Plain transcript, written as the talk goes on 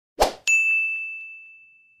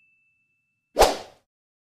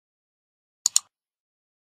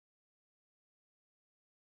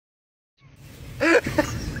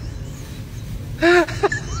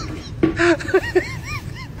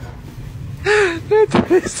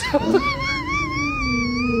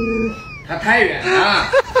他太远了。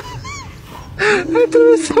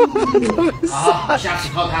好，下次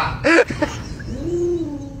靠他。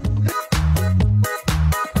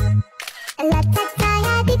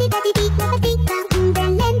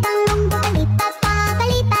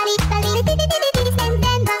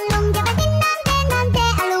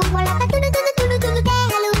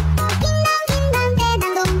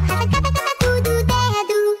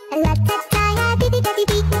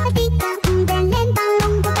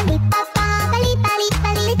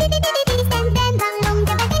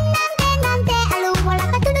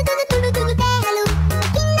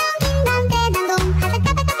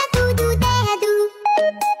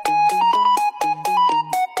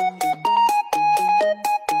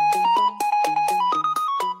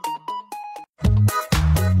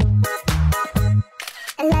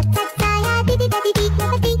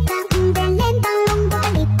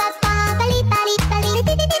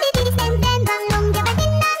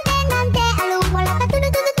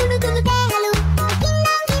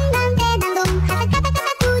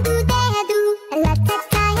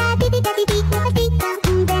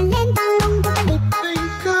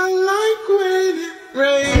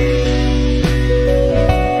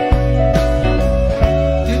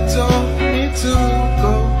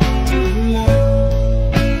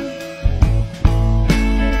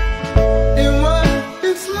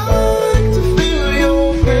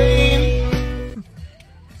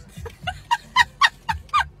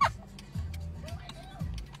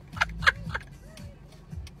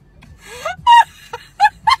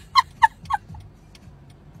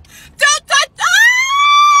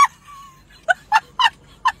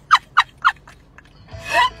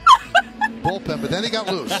Bullpen, but then he got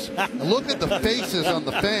loose. And look at the faces on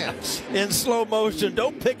the fans. In slow motion,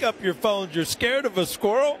 don't pick up your phones. You're scared of a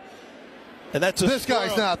squirrel? And that's This squirrel.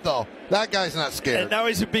 guy's not, though. That guy's not scared. And now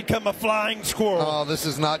he's become a flying squirrel. Oh, this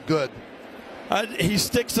is not good. He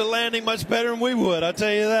sticks the landing much better than we would, I'll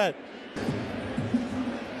tell you that.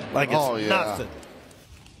 Like it's nothing.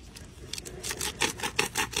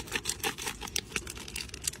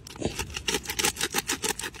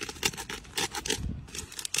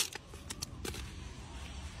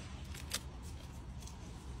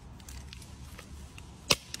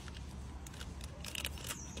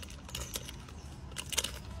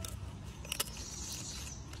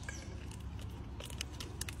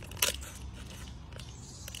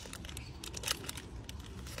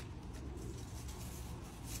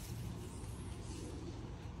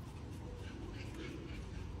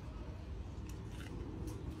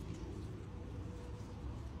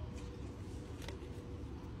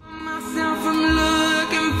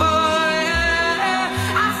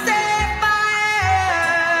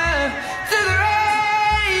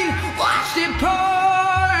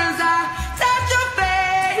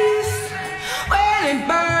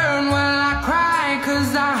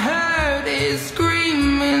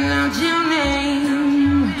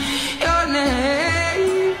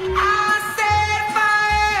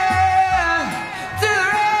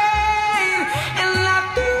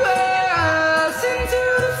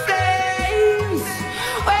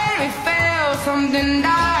 Something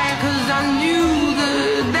died, 'cause I knew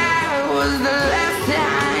that was the last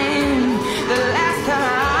time, the last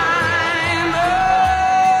time.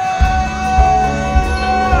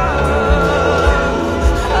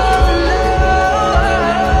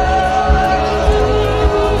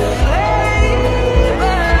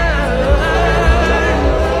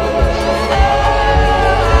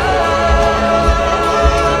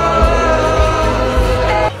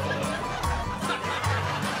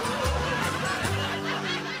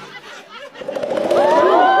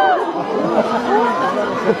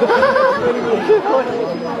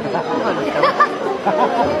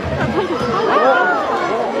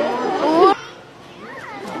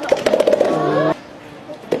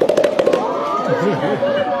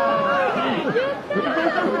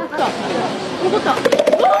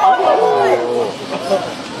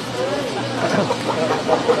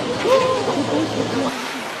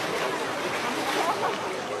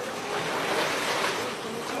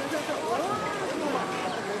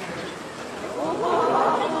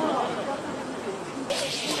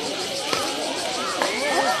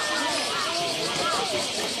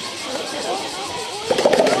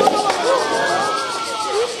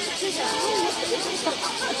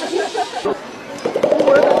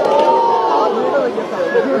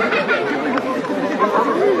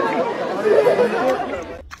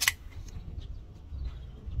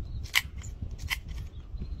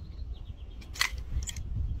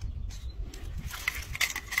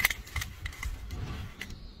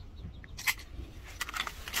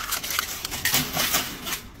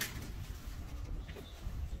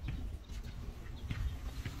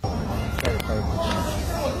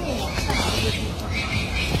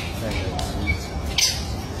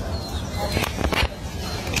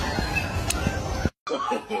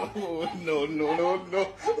 No, no, no, no.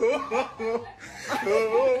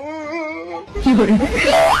 有人。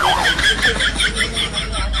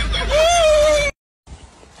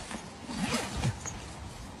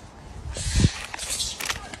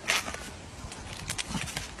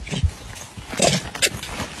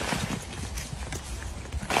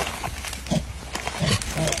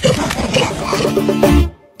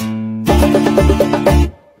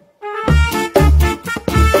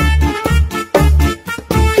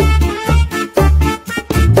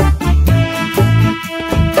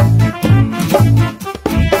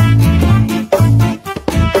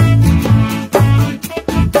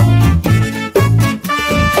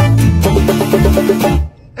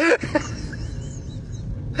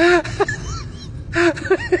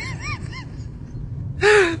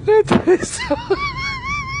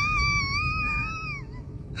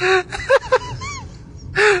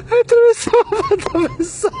Atravessava da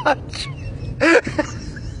mensagem.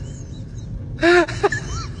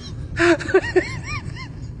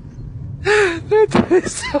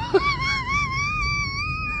 Atravessava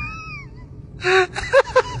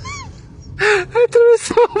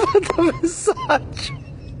da mensagem.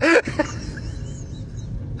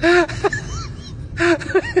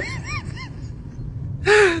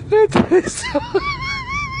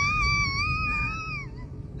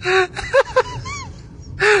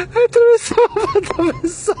 Atravessava da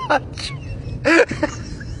mensagem.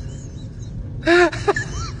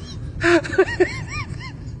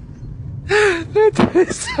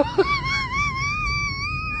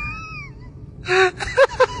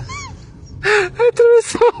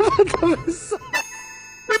 Atravessava da mensagem.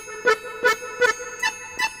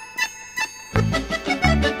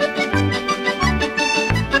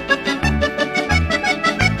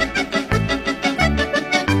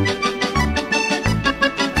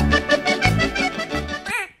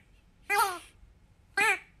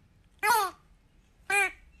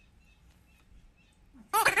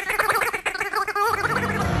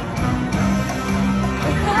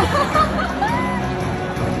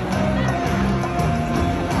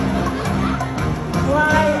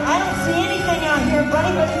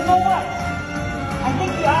 Buddy, but you know what? I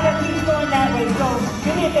think the otter keeps going that way, so do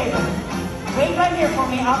me a favor. Wait right here for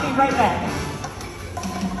me, I'll be right back.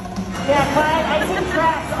 Yeah, Clyde, I see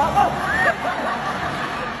tracks.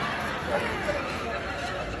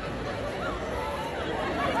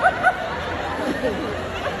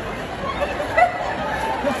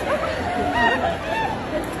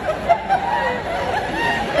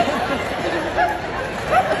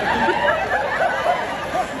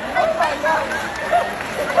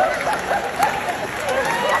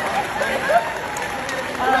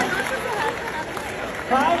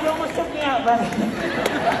 Clyde, you almost took me out, buddy.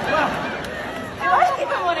 I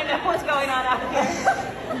even want to know what's going on out here.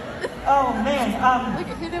 Oh, man. Look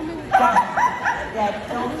at him. Yeah,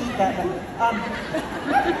 don't eat that one.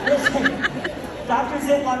 Listen, Dr.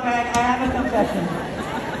 Ziploc Bag, I have a confession.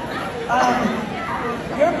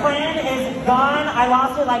 Your plan is gone. I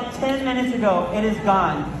lost it like 10 minutes ago. It is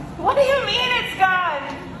gone. What do you mean it's gone?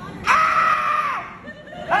 Ah!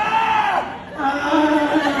 Ah!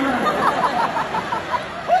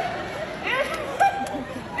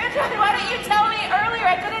 Dude, why didn't you tell me earlier?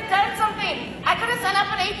 I could have done something. I could have sent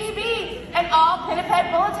up an APB, an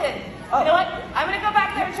all-Pinniped bulletin. Oh. You know what? I'm going to go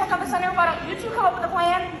back there and check on the center. Why don't you two come up with a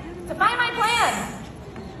plan to find my plan?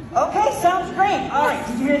 Okay, sounds great. All right,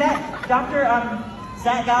 did you hear that? Dr.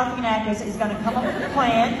 Zach Galifianakis is going to come up with a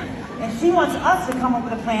plan, and she wants us to come up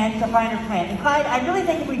with a plan to find her plan. And Clyde, I really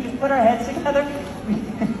think if we just put our heads together,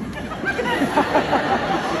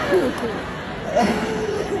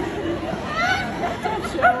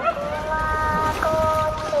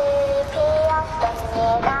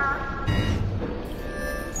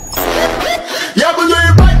 Yeah, but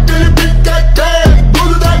you're right till you pick that tag.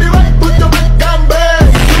 Pull it down the right, put the back down back.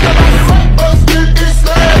 Put the body right, but still it's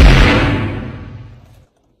there.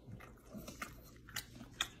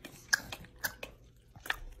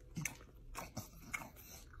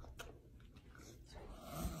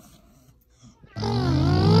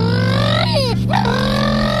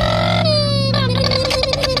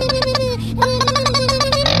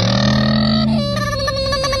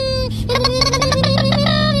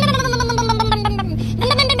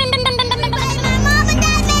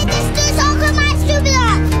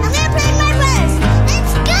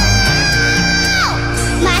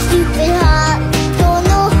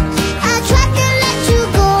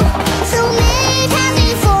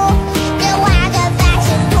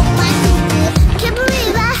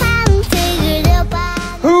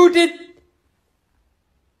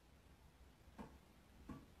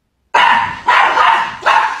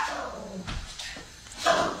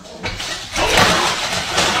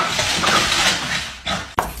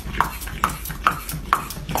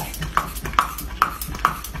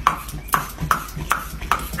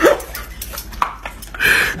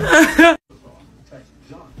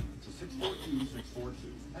 642-642.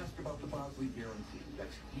 Ask about the Bosley Guarantee.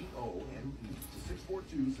 That's DONE to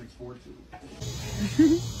 642-642.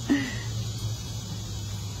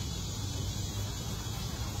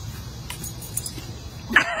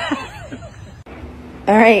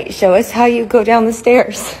 All right, show us how you go down the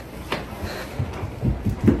stairs.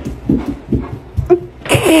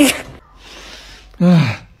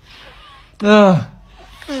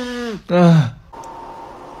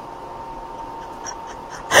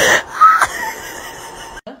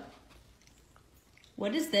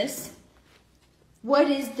 What is this? What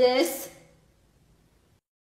is this?